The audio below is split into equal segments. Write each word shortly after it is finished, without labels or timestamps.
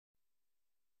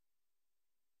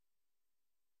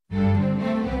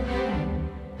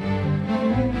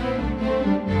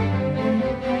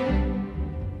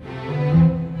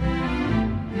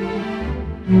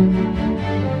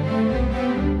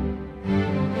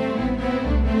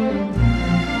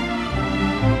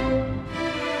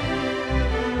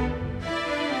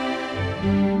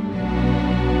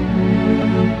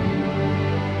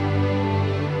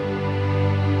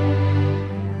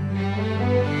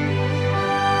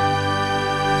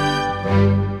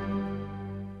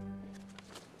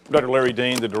Dr. Larry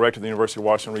Dean, the Director of the University of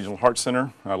Washington Regional Heart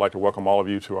Center. I'd like to welcome all of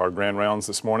you to our grand rounds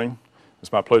this morning.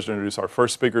 It's my pleasure to introduce our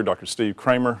first speaker, Dr. Steve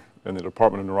Cramer, in the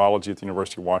Department of Neurology at the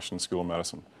University of Washington School of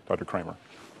Medicine. Dr. Cramer.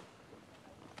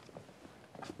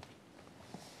 I'm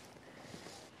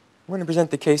going to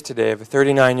present the case today of a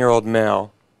 39-year-old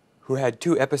male who had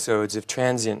 2 episodes of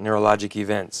transient neurologic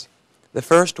events. The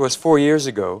first was 4 years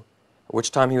ago, at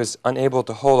which time he was unable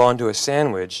to hold on to a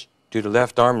sandwich due to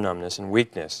left arm numbness and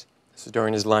weakness. This was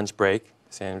during his lunch break.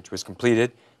 The sandwich was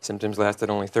completed. Symptoms lasted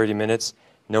only 30 minutes.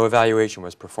 No evaluation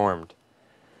was performed.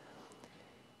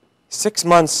 6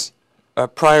 months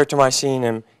prior to my seeing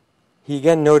him, he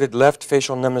again noted left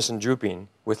facial numbness and drooping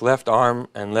with left arm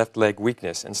and left leg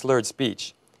weakness and slurred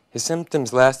speech. His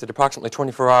symptoms lasted approximately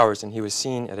 24 hours and he was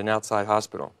seen at an outside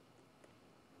hospital.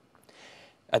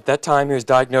 At that time, he was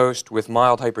diagnosed with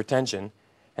mild hypertension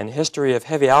and a history of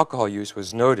heavy alcohol use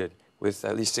was noted with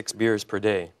at least 6 beers per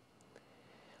day.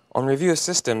 On review of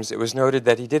systems, it was noted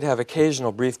that he did have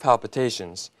occasional brief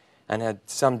palpitations and had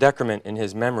some decrement in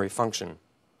his memory function.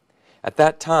 At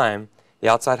that time, the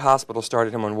outside hospital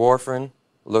started him on warfarin,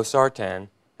 losartan,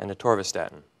 and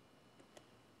atorvastatin.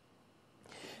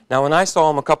 Now, when I saw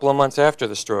him a couple of months after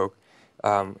the stroke,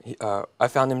 I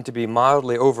found him to be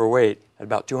mildly overweight at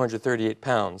about 238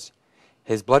 pounds.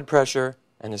 His blood pressure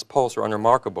and his pulse were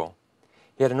unremarkable.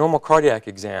 He had a normal cardiac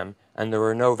exam, and there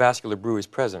were no vascular bruits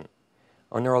present.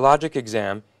 On neurologic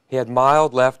exam, he had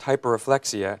mild left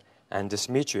hyperreflexia and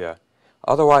dysmetria,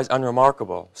 otherwise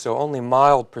unremarkable, so only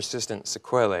mild persistent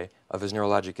sequelae of his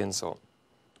neurologic insult.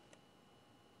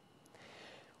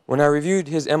 When I reviewed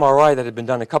his MRI that had been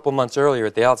done a couple months earlier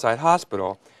at the outside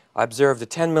hospital, I observed a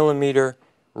 10 millimeter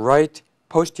right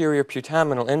posterior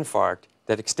putaminal infarct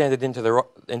that extended into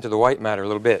the white matter a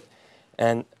little bit.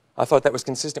 And I thought that was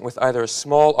consistent with either a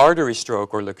small artery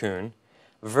stroke or lacune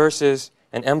versus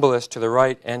an embolus to the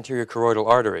right anterior choroidal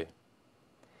artery.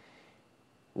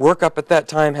 Workup at that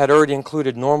time had already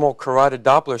included normal carotid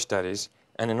Doppler studies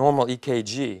and a normal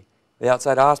EKG. The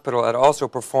outside hospital had also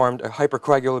performed a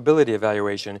hypercoagulability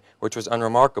evaluation, which was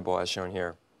unremarkable, as shown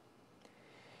here.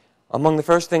 Among the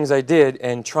first things I did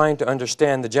in trying to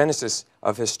understand the genesis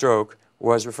of his stroke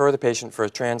was refer the patient for a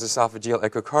transesophageal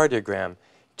echocardiogram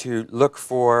to look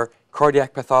for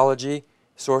cardiac pathology,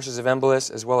 sources of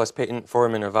embolus, as well as patent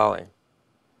foramen ovale.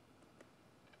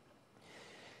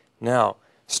 Now,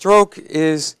 stroke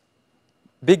is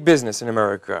big business in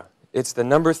America. It's the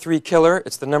number 3 killer.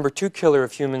 It's the number 2 killer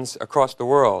of humans across the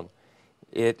world.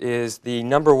 It is the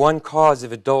number 1 cause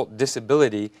of adult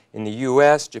disability in the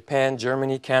US, Japan,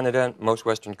 Germany, Canada, and most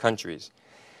Western countries.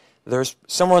 There's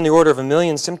somewhere on the order of 1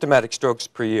 million symptomatic strokes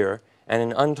per year and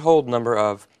an untold number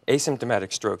of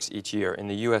asymptomatic strokes each year in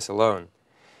the US alone.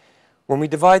 When we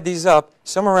divide these up,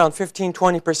 somewhere around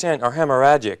 15–20% are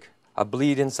hemorrhagic, a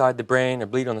bleed inside the brain, a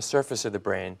bleed on the surface of the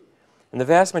brain. And the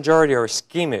vast majority are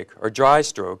ischemic or dry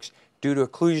strokes due to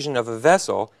occlusion of a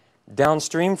vessel.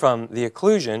 Downstream from the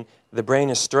occlusion, the brain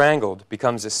is strangled,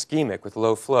 becomes ischemic with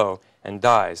low flow, and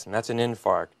dies. And that's an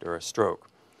infarct or a stroke.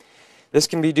 This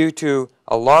can be due to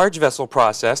a large vessel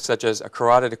process, such as a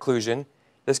carotid occlusion.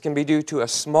 This can be due to a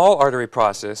small artery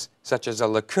process, such as a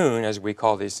lacune, as we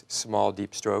call these small,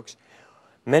 deep strokes.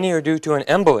 Many are due to an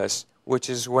embolus,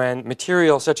 which is when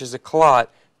material such as a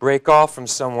clot break off from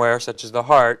somewhere, such as the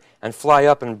heart, and fly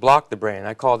up and block the brain.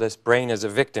 I call this brain as a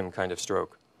victim kind of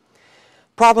stroke.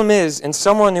 Problem is, in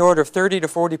somewhere in the order of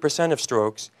 30–40% of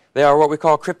strokes, they are what we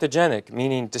call cryptogenic,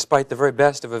 meaning despite the very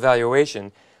best of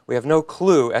evaluation, we have no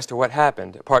clue as to what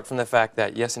happened, apart from the fact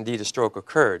that, yes, indeed, a stroke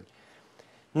occurred.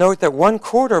 Note that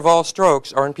 1/4 of all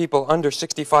strokes are in people under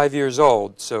 65 years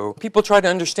old. So people try to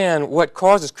understand what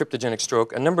causes cryptogenic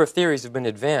stroke. A number of theories have been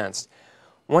advanced.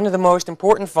 One of the most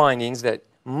important findings that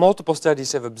multiple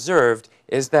studies have observed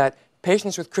is that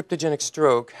patients with cryptogenic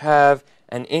stroke have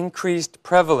an increased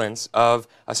prevalence of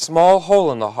a small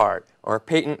hole in the heart, or a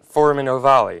patent foramen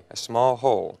ovale, a small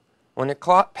hole. When a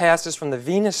clot passes from the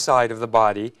venous side of the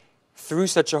body through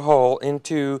such a hole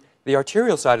into the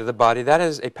arterial side of the body, that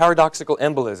is a paradoxical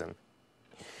embolism.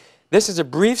 This is a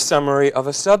brief summary of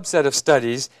a subset of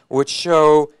studies which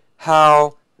show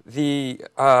how the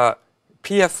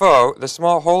PFO, the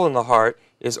small hole in the heart,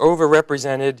 is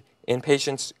overrepresented in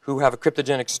patients who have a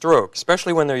cryptogenic stroke,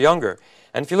 especially when they're younger.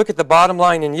 And if you look at the bottom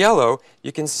line in yellow,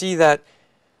 you can see that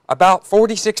about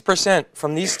 46%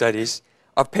 from these studies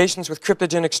of patients with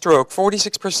cryptogenic stroke,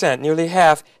 46%, nearly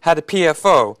half, had a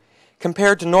PFO,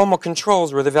 compared to normal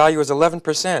controls where the value is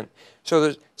 11%. So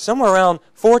there's somewhere around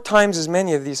 4 times as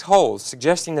many of these holes,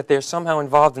 suggesting that they're somehow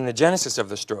involved in the genesis of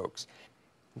the strokes.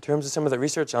 In terms of some of the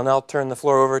research, I'll now turn the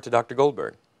floor over to Dr.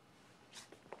 Goldberg.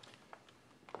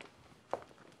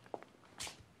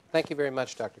 Thank you very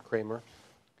much, Dr. Cramer.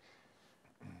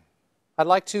 I'd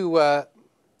like to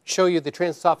show you the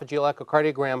transesophageal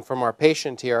echocardiogram from our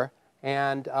patient here.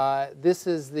 And this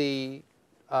is the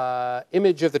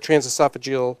image of the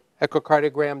transesophageal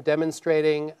echocardiogram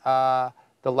demonstrating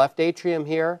the left atrium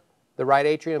here, the right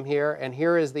atrium here, and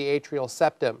here is the atrial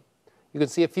septum. You can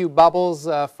see a few bubbles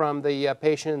from the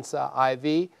patient's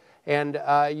IV, and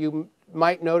you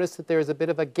might notice that there's a bit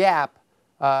of a gap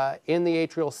in the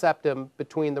atrial septum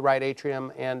between the right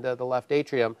atrium and the left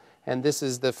atrium, and this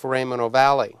is the foramen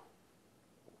ovale.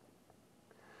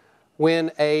 When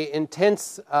an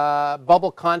intense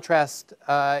bubble contrast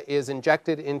is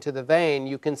injected into the vein,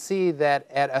 you can see that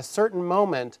at a certain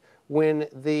moment when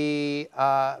the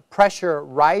pressure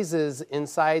rises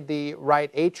inside the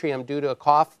right atrium due to a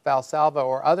cough, valsalva,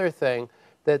 or other thing,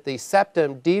 that the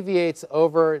septum deviates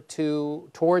over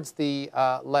towards the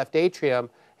left atrium,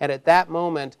 and at that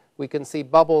moment we can see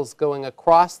bubbles going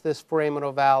across this foramen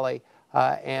ovale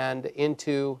and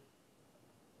into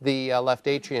the left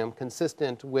atrium,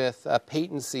 consistent with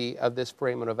patency of this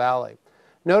foramen ovale.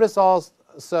 Notice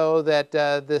also that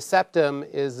the septum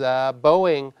is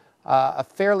bowing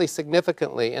fairly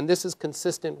significantly, and this is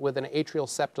consistent with an atrial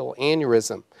septal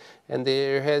aneurysm. And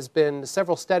there has been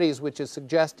several studies which have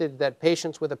suggested that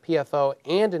patients with a PFO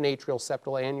and an atrial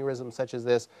septal aneurysm such as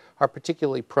this are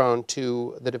particularly prone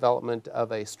to the development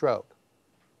of a stroke.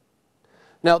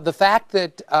 Now, the fact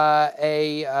that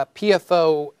a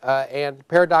PFO and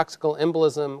paradoxical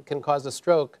embolism can cause a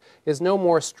stroke is no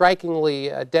more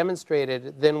strikingly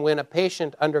demonstrated than when a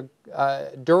patient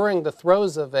during the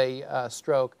throes of a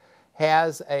stroke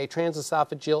has a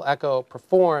transesophageal echo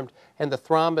performed, and the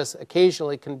thrombus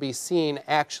occasionally can be seen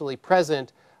actually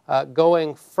present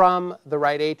going from the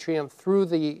right atrium through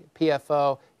the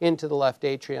PFO into the left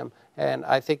atrium. And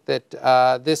I think that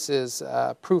this is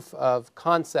proof of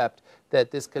concept that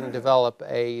this can develop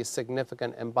a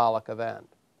significant embolic event.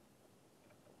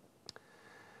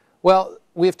 Well,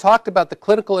 we've talked about the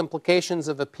clinical implications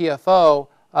of a PFO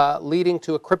leading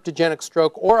to a cryptogenic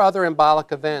stroke or other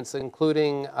embolic events,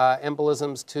 including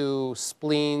embolisms to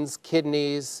spleens,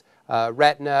 kidneys,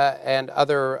 retina, and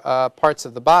other parts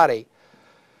of the body.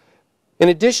 In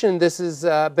addition, this has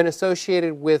been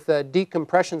associated with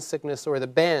decompression sickness, or the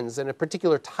bends, and a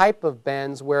particular type of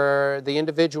bends where the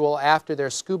individual, after their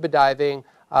scuba diving,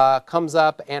 comes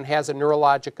up and has a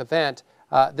neurologic event.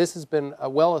 This has been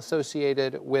well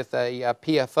associated with a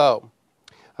PFO.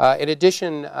 In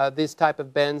addition, this type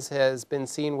of bends has been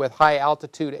seen with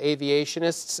high-altitude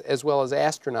aviationists as well as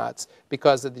astronauts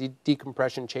because of the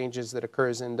decompression changes that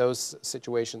occurs in those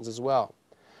situations as well.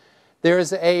 There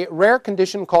is a rare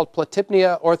condition called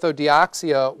platypnea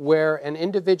orthodeoxia where an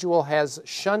individual has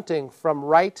shunting from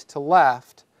right to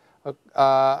left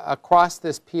across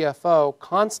this PFO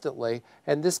constantly,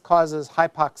 and this causes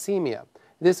hypoxemia.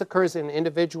 This occurs in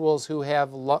individuals who have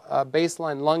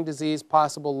baseline lung disease,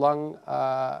 possible lung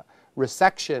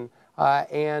resection,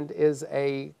 and is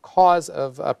a cause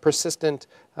of persistent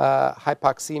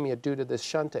hypoxemia due to this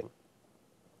shunting.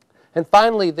 And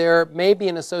finally, there may be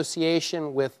an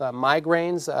association with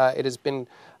migraines. It has been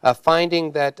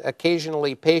finding that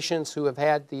occasionally patients who have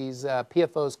had these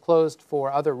PFOs closed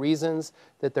for other reasons,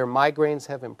 that their migraines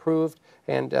have improved.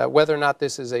 And whether or not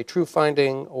this is a true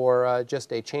finding or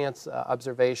just a chance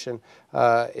observation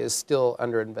is still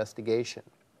under investigation.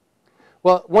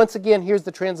 Well, once again, here's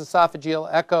the transesophageal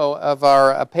echo of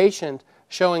our patient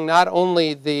showing not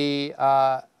only the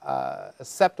septal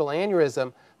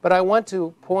aneurysm, but I want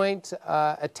to point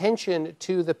attention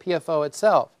to the PFO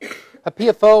itself. A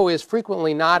PFO is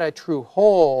frequently not a true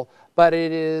hole, but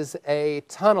it is a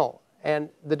tunnel. And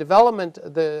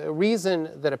the reason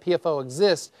that a PFO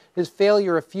exists is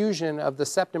failure of fusion of the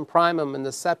septum primum and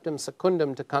the septum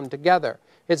secundum to come together.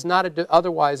 It's not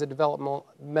otherwise a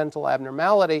developmental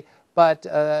abnormality, but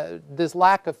this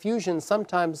lack of fusion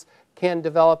sometimes can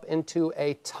develop into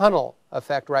a tunnel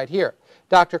effect right here.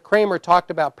 Dr. Cramer talked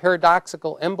about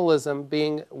paradoxical embolism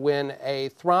being when a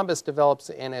thrombus develops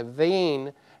in a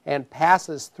vein and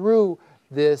passes through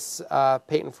this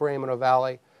patent foramen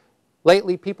ovale.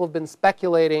 Lately, people have been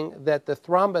speculating that the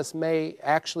thrombus may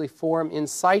actually form in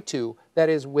situ, that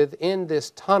is, within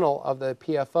this tunnel of the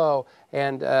PFO,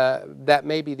 and that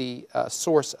may be the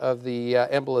source of the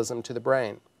embolism to the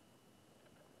brain.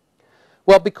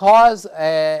 Well, because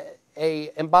an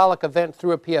embolic event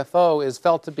through a PFO is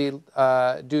felt to be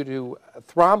due to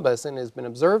thrombus and has been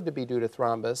observed to be due to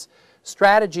thrombus,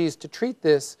 strategies to treat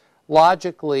this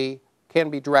logically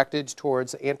can be directed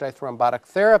towards antithrombotic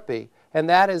therapy. And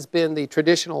that has been the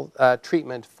traditional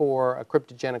treatment for a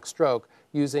cryptogenic stroke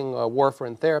using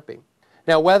warfarin therapy.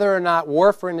 Now, whether or not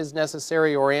warfarin is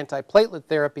necessary or antiplatelet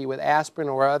therapy with aspirin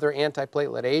or other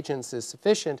antiplatelet agents is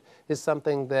sufficient is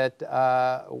something that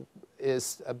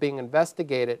is being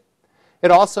investigated.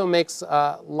 It also makes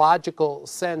logical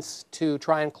sense to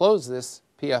try and close this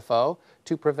PFO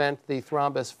to prevent the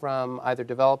thrombus from either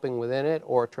developing within it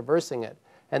or traversing it.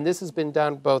 And this has been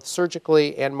done both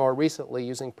surgically and more recently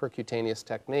using percutaneous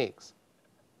techniques.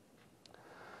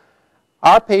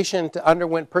 Our patient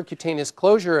underwent percutaneous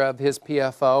closure of his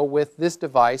PFO with this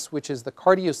device, which is the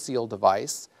CardioSeal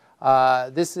device.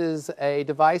 This is a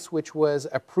device which was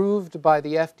approved by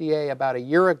the FDA about a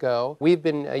year ago. We've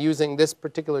been using this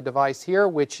particular device here,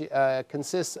 which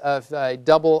consists of a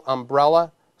double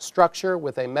umbrella structure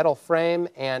with a metal frame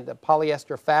and a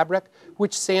polyester fabric,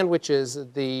 which sandwiches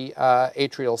the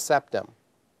atrial septum.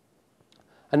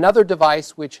 Another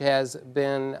device which has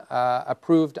been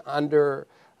approved under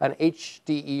an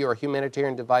HDE or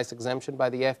humanitarian device exemption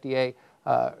by the FDA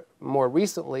more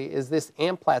recently is this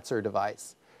Amplatzer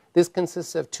device. This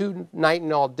consists of two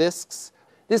nitinol discs.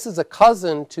 This is a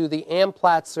cousin to the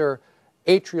Amplatzer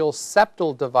atrial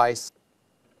septal device.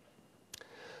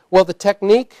 Well, the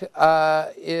technique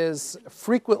is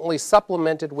frequently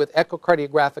supplemented with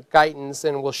echocardiographic guidance,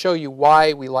 and we'll show you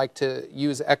why we like to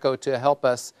use echo to help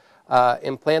us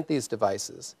implant these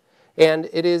devices. And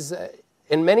it is,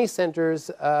 in many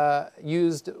centers,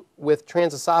 used with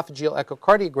transesophageal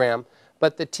echocardiogram,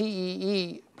 but the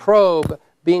TEE probe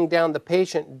being down the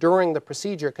patient during the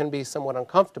procedure can be somewhat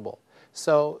uncomfortable.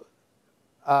 So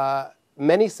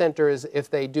many centers, if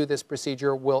they do this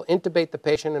procedure, will intubate the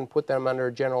patient and put them under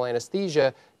general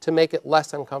anesthesia to make it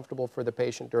less uncomfortable for the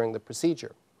patient during the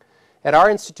procedure. At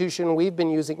our institution, we've been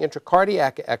using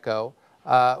intracardiac echo,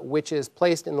 which is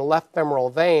placed in the left femoral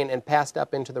vein and passed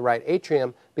up into the right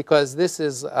atrium because this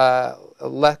is,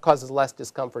 causes less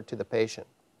discomfort to the patient.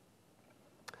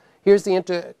 Here's the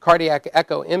intracardiac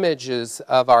echo images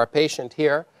of our patient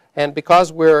here. And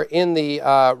because we're in the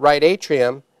right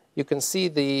atrium, you can see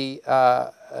the,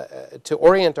 to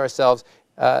orient ourselves,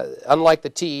 unlike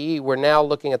the TEE, we're now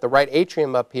looking at the right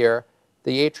atrium up here,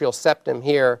 the atrial septum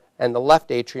here, and the left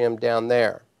atrium down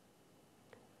there.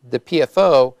 The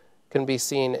PFO can be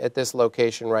seen at this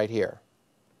location right here.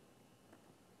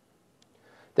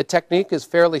 The technique is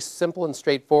fairly simple and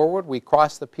straightforward. We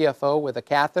cross the PFO with a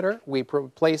catheter. We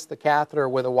replace the catheter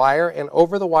with a wire, and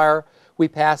over the wire we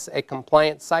pass a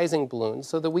compliant sizing balloon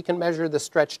so that we can measure the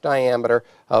stretch diameter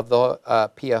of the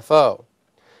PFO.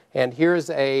 And here's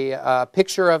a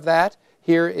picture of that.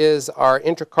 Here is our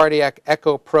intracardiac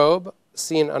echo probe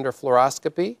seen under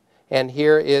fluoroscopy, and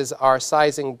here is our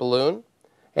sizing balloon.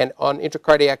 And on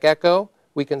intracardiac echo,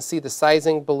 we can see the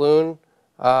sizing balloon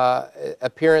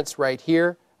appearance right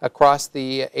here across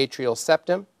the atrial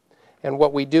septum. And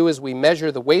what we do is we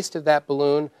measure the waist of that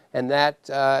balloon, and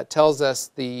that tells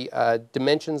us the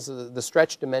dimensions, the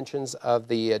stretch dimensions of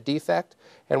the defect.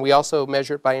 And we also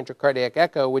measure it by intracardiac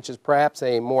echo, which is perhaps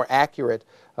a more accurate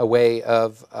way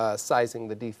of sizing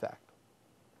the defect.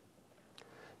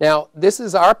 Now, this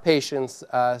is our patient's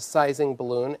sizing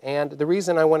balloon, and the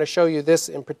reason I want to show you this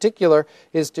in particular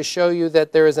is to show you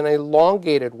that there is an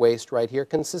elongated waist right here,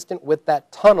 consistent with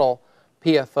that tunnel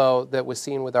PFO that was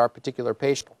seen with our particular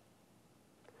patient.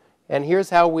 And here's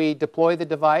how we deploy the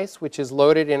device, which is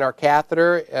loaded in our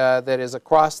catheter that is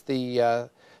across the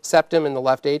septum in the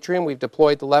left atrium. We've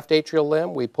deployed the left atrial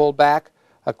limb. We pull back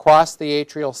across the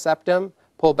atrial septum,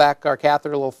 pull back our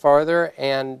catheter a little farther,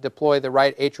 and deploy the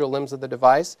right atrial limbs of the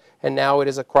device. And now it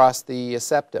is across the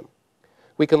septum.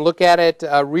 We can look at it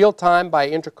real time by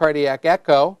intracardiac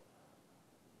echo,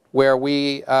 where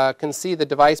we can see the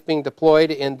device being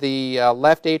deployed in the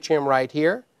left atrium right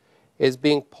here, is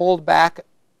being pulled back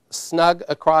snug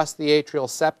across the atrial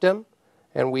septum,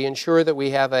 and we ensure that we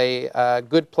have a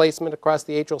good placement across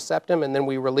the atrial septum, and then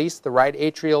we release the right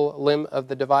atrial limb of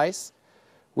the device,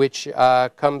 which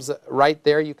comes right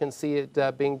there. You can see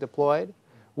it being deployed.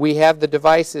 We have the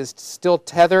device is still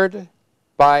tethered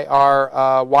by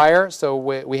our wire, so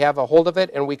we have a hold of it,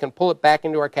 and we can pull it back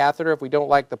into our catheter if we don't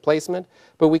like the placement.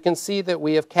 But we can see that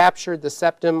we have captured the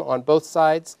septum on both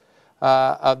sides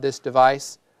of this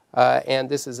device, and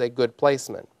this is a good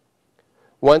placement.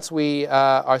 Once we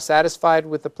are satisfied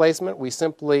with the placement, we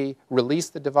simply release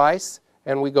the device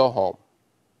and we go home.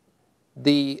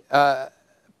 The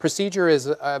procedure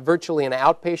is virtually an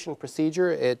outpatient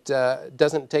procedure. It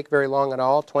doesn't take very long at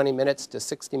all, 20 minutes to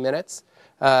 60 minutes.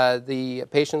 The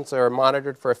patients are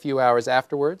monitored for a few hours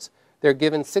afterwards. They're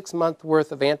given 6 months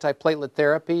worth of antiplatelet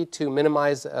therapy to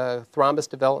minimize thrombus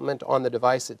development on the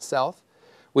device itself.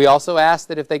 We also ask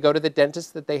that if they go to the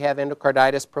dentist that they have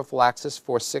endocarditis prophylaxis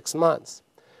for 6 months.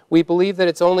 We believe that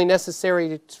it's only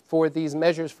necessary for these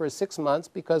measures for 6 months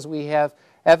because we have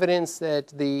evidence that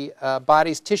the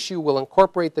body's tissue will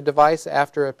incorporate the device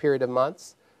after a period of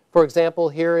months. For example,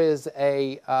 here is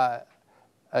a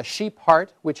sheep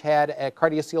heart which had a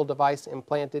cardiaceal device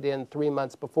implanted in 3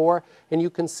 months before, and you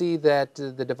can see that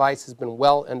the device has been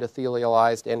well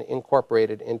endothelialized and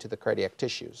incorporated into the cardiac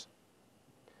tissues.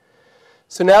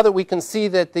 So now that we can see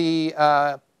that the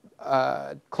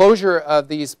closure of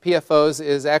these PFOs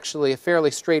is actually a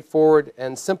fairly straightforward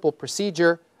and simple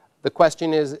procedure, the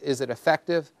question is it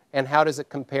effective, and how does it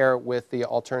compare with the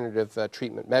alternative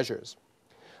treatment measures?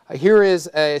 Here is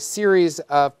a series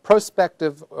of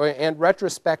prospective and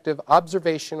retrospective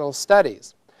observational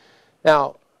studies.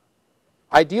 Now,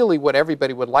 ideally, what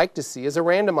everybody would like to see is a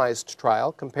randomized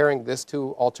trial comparing this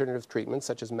to alternative treatments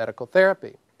such as medical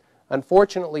therapy.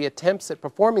 Unfortunately, attempts at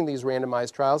performing these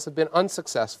randomized trials have been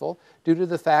unsuccessful due to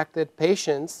the fact that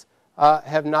patients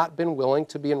have not been willing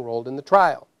to be enrolled in the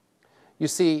trial. You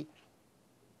see,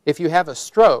 if you have a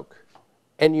stroke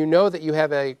and you know that you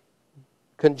have a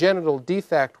congenital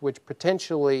defect which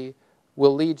potentially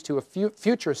will lead to a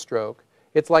future stroke,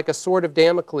 it's like a sword of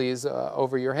Damocles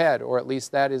over your head, or at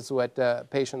least that is what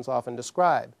patients often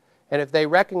describe. And if they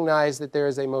recognize that there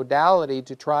is a modality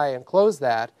to try and close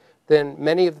that, then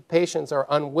many of the patients are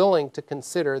unwilling to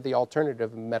consider the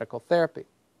alternative of medical therapy.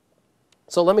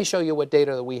 So let me show you what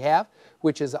data that we have,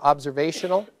 which is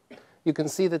observational. You can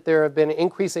see that there have been an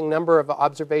increasing number of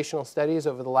observational studies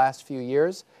over the last few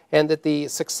years, and that the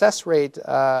success rate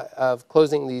of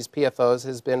closing these PFOs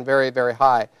has been very, very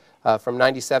high, from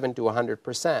 97 to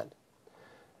 100%.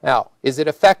 Now, is it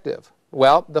effective?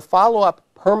 Well, the follow-up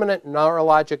permanent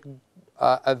neurologic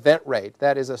event rate,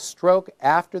 that is a stroke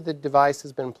after the device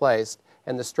has been placed,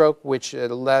 and the stroke which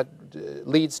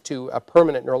leads to a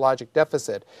permanent neurologic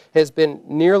deficit, has been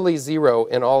nearly zero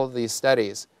in all of these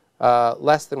studies,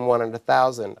 less than 1 in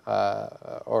 1,000,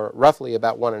 or roughly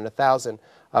about 1 in 1,000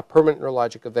 permanent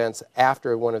neurologic events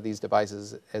after one of these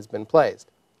devices has been placed.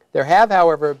 There have,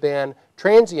 however, been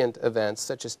transient events,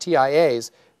 such as TIAs,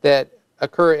 that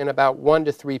occur in about 1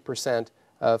 to 3%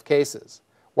 of cases.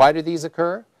 Why do these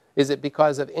occur? Is it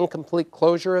because of incomplete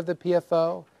closure of the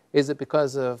PFO? Is it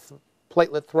because of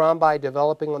platelet thrombi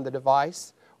developing on the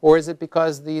device? Or is it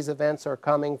because these events are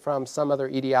coming from some other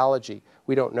etiology?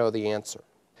 We don't know the answer.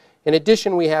 In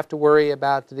addition, we have to worry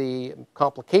about the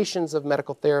complications of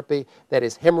medical therapy, that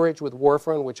is hemorrhage with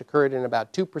warfarin, which occurred in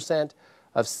about 2%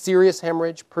 of serious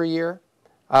hemorrhage per year,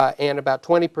 and about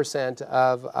 20%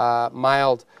 of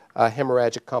mild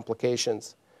hemorrhagic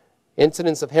complications.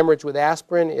 Incidence of hemorrhage with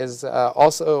aspirin is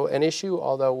also an issue,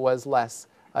 although was less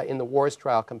in the WARS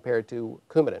trial compared to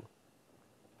Coumadin.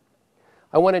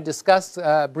 I want to discuss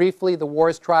briefly the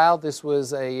WARS trial. This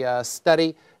was a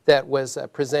study that was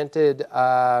presented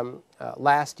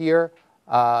last year.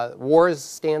 WARS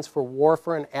stands for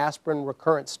Warfarin Aspirin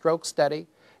Recurrent Stroke Study.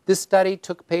 This study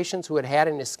took patients who had had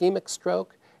an ischemic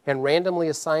stroke and randomly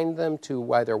assigned them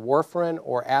to either warfarin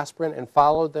or aspirin and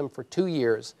followed them for 2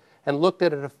 years and looked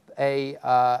at a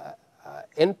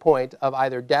endpoint of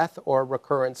either death or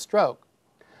recurrent stroke.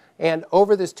 And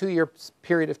over this 2-year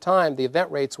period of time, the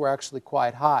event rates were actually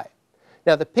quite high.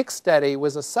 Now, the PIC study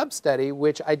was a sub-study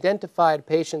which identified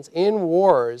patients in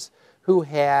WARS who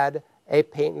had a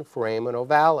patent foramen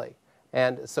ovale.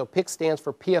 And so PIC stands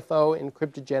for PFO in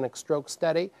cryptogenic stroke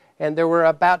study. And there were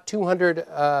about 200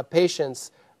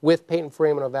 patients with patent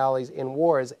foramen ovales in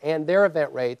WARS, and their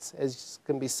event rates, as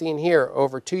can be seen here,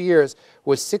 over 2 years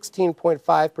was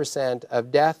 16.5%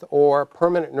 of death or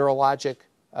permanent neurologic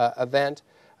event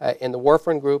in the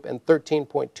warfarin group and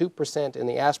 13.2% in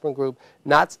the aspirin group,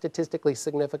 not statistically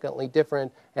significantly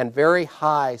different, and very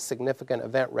high significant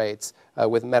event rates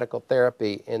with medical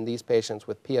therapy in these patients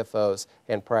with PFOs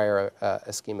and prior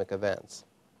ischemic events,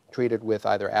 treated with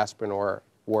either aspirin or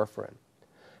warfarin.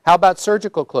 How about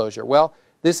surgical closure? Well,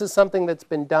 this is something that's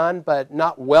been done but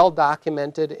not well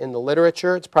documented in the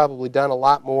literature. It's probably done a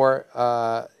lot more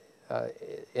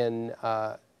in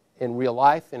real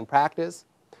life, in practice.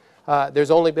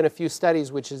 There's only been a few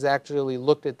studies which has actually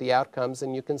looked at the outcomes,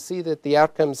 and you can see that the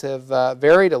outcomes have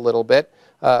varied a little bit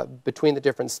between the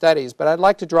different studies. But I'd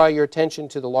like to draw your attention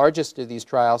to the largest of these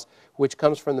trials, which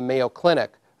comes from the Mayo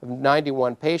Clinic of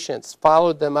 91 patients.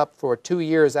 Followed them up for 2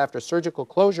 years after surgical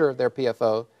closure of their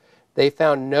PFO. They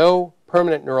found no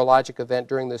permanent neurologic event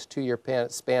during this 2-year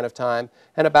span of time,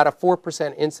 and about a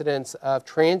 4% incidence of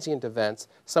transient events,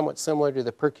 somewhat similar to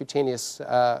the percutaneous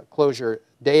closure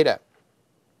data.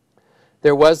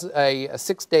 There was a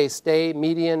 6-day stay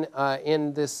median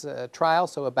in this trial,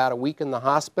 so about a week in the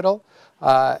hospital,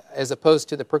 as opposed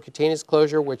to the percutaneous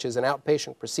closure, which is an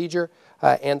outpatient procedure,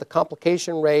 and the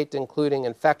complication rate, including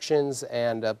infections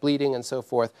and bleeding and so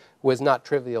forth, was not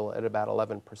trivial at about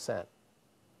 11%.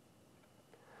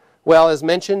 Well, as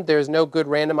mentioned, there's no good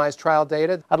randomized trial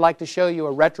data. I'd like to show you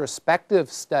a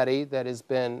retrospective study that has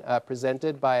been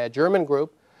presented by a German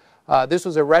group. This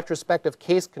was a retrospective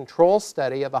case control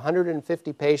study of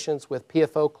 150 patients with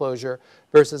PFO closure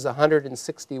versus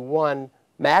 161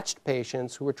 matched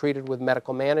patients who were treated with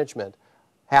medical management,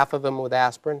 half of them with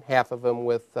aspirin, half of them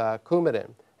with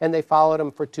Coumadin. And they followed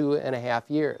them for 2.5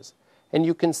 years. And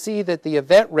you can see that the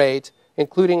event rate,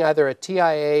 including either a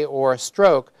TIA or a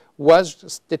stroke, was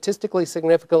statistically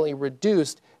significantly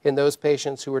reduced in those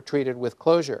patients who were treated with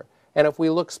closure. And if we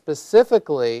look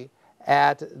specifically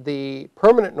at the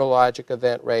permanent neurologic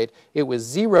event rate, it was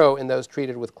 0 in those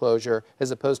treated with closure as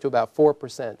opposed to about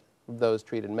 4% of those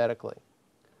treated medically.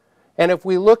 And if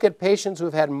we look at patients who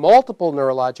have had multiple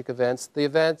neurologic events, the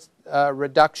event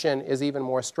reduction is even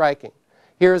more striking.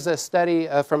 Here's a study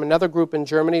from another group in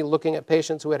Germany looking at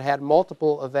patients who had had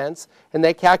multiple events, and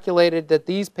they calculated that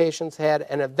these patients had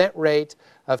an event rate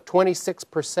of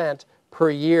 26%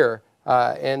 per year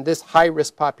in this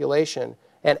high-risk population.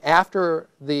 And after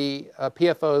the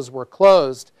PFOs were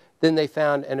closed, then they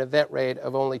found an event rate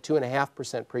of only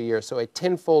 2.5% per year, so a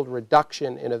tenfold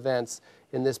reduction in events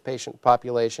in this patient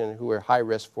population who were high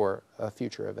risk for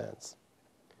future events.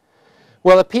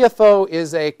 Well, a PFO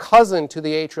is a cousin to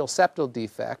the atrial septal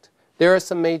defect. There are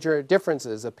some major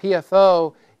differences. A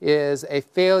PFO is a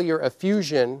failure of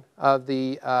fusion of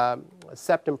the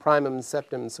septum primum and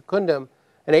septum secundum.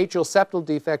 An atrial septal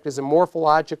defect is a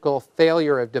morphological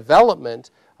failure of development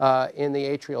in the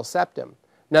atrial septum.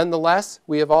 Nonetheless,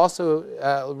 we have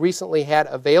also recently had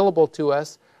available to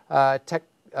us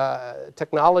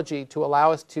technology to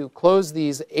allow us to close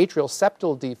these atrial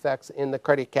septal defects in the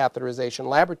cardiac catheterization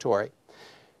laboratory.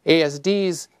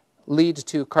 ASDs lead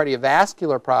to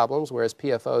cardiovascular problems, whereas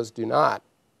PFOs do not.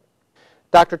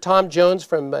 Dr. Tom Jones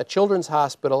from Children's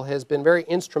Hospital has been very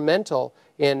instrumental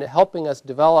in helping us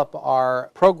develop our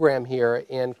program here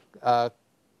in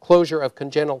closure of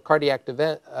congenital cardiac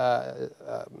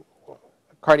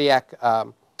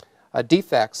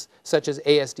defects such as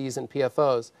ASDs and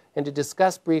PFOs. And to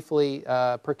discuss briefly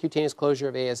percutaneous closure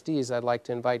of ASDs, I'd like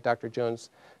to invite Dr.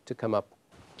 Jones to come up.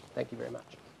 Thank you very much.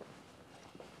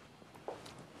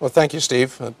 Well, thank you,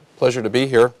 Steve. A pleasure to be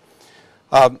here.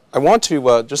 I want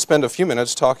to just spend a few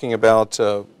minutes talking about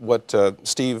what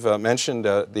Steve mentioned,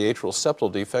 the atrial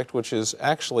septal defect, which is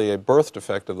actually a birth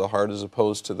defect of the heart as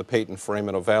opposed to the patent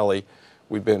foramen ovale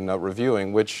we've been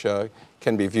reviewing, which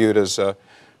can be viewed as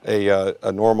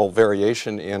a normal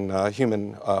variation in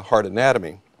human heart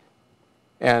anatomy.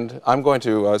 And I'm going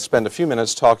to spend a few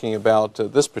minutes talking about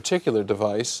this particular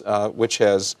device, which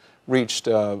has reached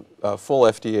full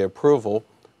FDA approval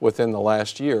within the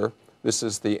last year. This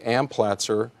is the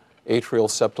Amplatzer atrial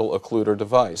septal occluder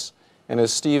device. And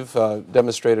as Steve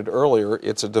demonstrated earlier,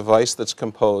 it's a device that's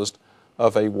composed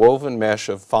of a woven mesh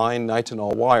of fine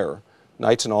nitinol wire.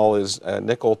 Nitinol is a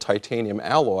nickel titanium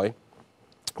alloy,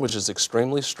 which is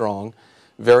extremely strong,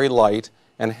 very light,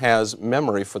 and has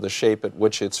memory for the shape at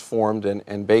which it's formed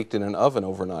and baked in an oven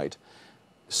overnight.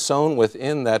 Sewn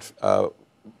within that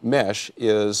mesh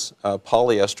is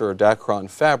polyester or Dacron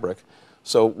fabric.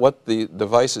 So what the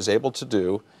device is able to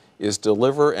do is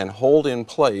deliver and hold in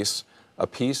place a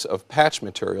piece of patch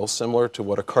material similar to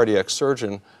what a cardiac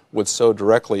surgeon would sew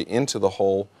directly into the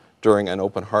hole during an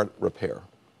open heart repair.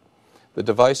 The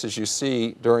device, as you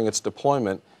see during its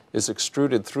deployment, is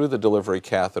extruded through the delivery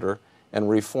catheter and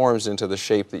reforms into the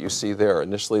shape that you see there.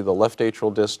 Initially the left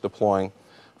atrial disc deploying,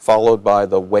 followed by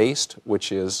the waist,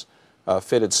 which is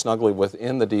fitted snugly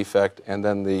within the defect, and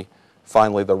then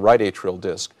finally the right atrial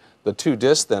disc. The two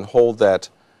discs then hold that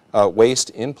waist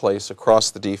in place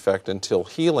across the defect until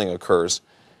healing occurs,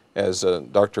 as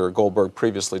Dr. Goldberg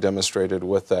previously demonstrated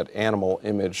with that animal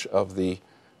image of the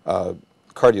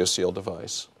CardioSeal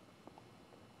device.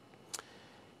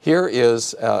 Here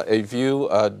is a view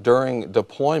during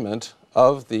deployment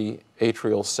of the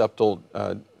atrial septal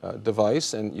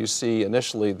device, and you see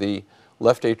initially the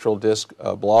left atrial disc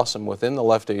blossom within the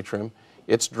left atrium.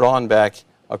 It's drawn back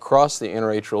across the inner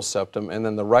atrial septum, and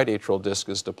then the right atrial disc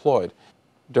is deployed.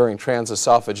 During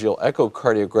transesophageal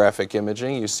echocardiographic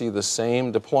imaging, you see the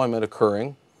same deployment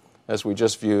occurring as we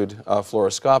just viewed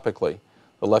fluoroscopically.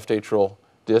 The left atrial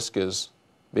disc is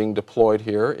being deployed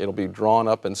here. It'll be drawn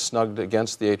up and snugged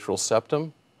against the atrial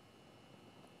septum.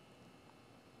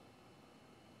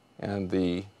 And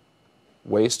the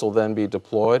waist will then be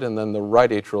deployed, and then the right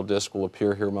atrial disc will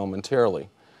appear here momentarily.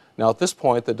 Now at this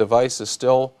point, the device is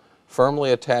still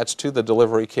firmly attached to the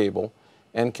delivery cable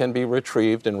and can be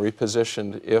retrieved and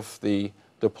repositioned if the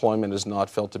deployment is not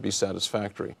felt to be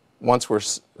satisfactory. Once we're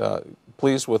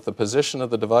pleased with the position of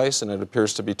the device and it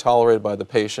appears to be tolerated by the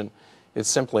patient, it's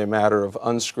simply a matter of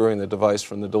unscrewing the device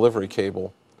from the delivery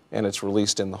cable and it's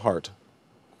released in the heart.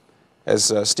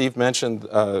 As Steve mentioned,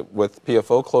 with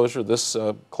PFO closure, this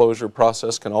closure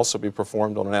process can also be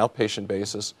performed on an outpatient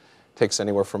basis. It takes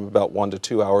anywhere from about 1 to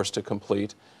 2 hours to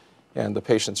complete, and the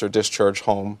patients are discharged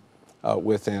home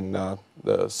within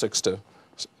the 6 to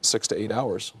 8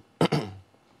 hours.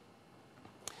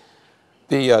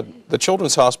 The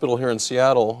Children's Hospital here in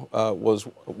Seattle was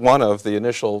one of the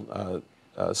initial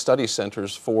study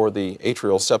centers for the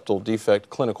atrial septal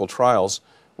defect clinical trials,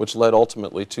 which led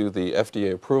ultimately to the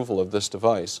FDA approval of this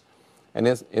device. And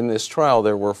in this trial,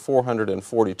 there were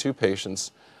 442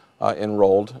 patients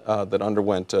enrolled that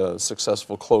underwent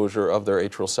successful closure of their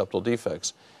atrial septal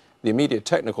defects. The immediate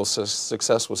technical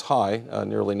success was high,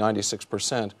 nearly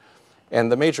 96%,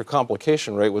 and the major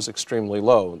complication rate was extremely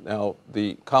low. Now,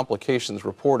 the complications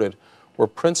reported were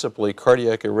principally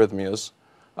cardiac arrhythmias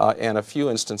and a few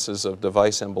instances of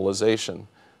device embolization.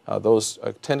 Those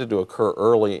tended to occur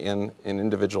early in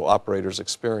individual operators'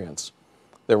 experience.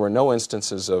 There were no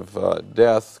instances of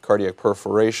death, cardiac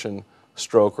perforation,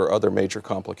 stroke, or other major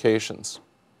complications.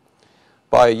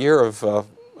 By a year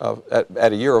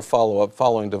at a year of follow-up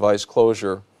following device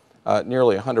closure,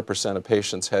 nearly 100% of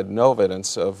patients had no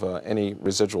evidence of any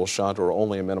residual shunt or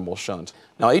only a minimal shunt.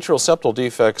 Now, atrial septal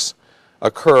defects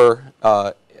occur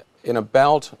in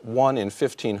about 1 in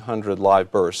 1,500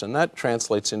 live births, and that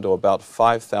translates into about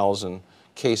 5,000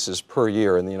 cases per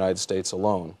year in the United States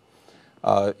alone.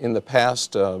 In the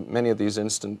past, many of these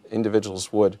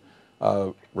individuals would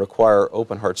require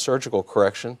open-heart surgical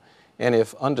correction, and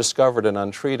if undiscovered and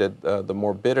untreated, the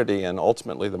morbidity and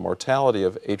ultimately the mortality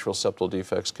of atrial septal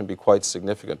defects can be quite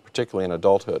significant, particularly in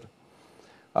adulthood.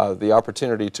 The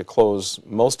opportunity to close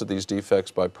most of these defects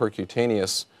by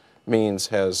percutaneous means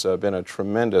has been a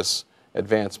tremendous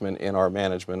advancement in our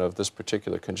management of this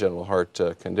particular congenital heart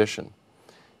condition.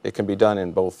 It can be done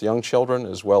in both young children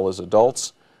as well as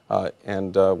adults,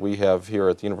 and we have here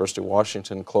at the University of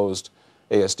Washington closed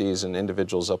ASDs in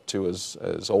individuals up to as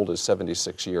old as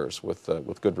 76 years with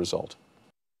good result.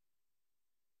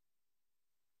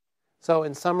 So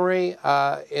in summary,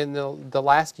 in the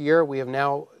last year, we have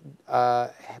now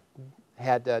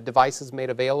had devices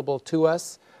made available to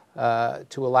us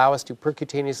to allow us to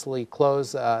percutaneously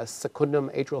close secundum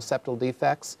atrial septal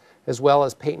defects, as well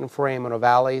as patent foramen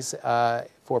ovales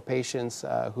for patients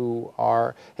who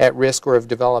are at risk or have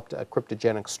developed a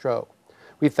cryptogenic stroke.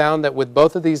 We found that with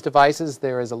both of these devices,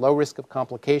 there is a low risk of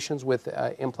complications with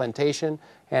implantation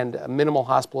and minimal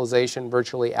hospitalization,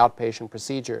 virtually outpatient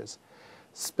procedures.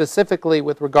 Specifically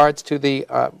with regards to the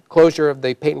closure of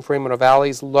the patent foramen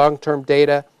ovales, long-term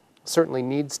data certainly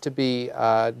needs to be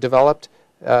developed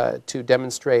to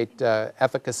demonstrate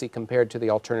efficacy compared to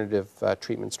the alternative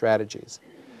treatment strategies.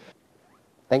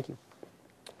 Thank you.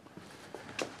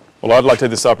 Well, I'd like to take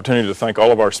this opportunity to thank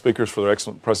all of our speakers for their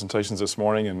excellent presentations this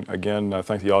morning, and again,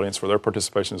 thank the audience for their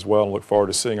participation as well, and look forward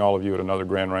to seeing all of you at another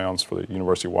Grand Rounds for the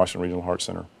University of Washington Regional Heart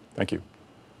Center. Thank you.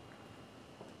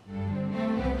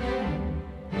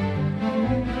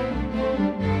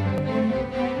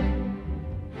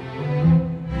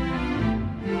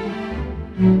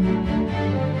 Thank you.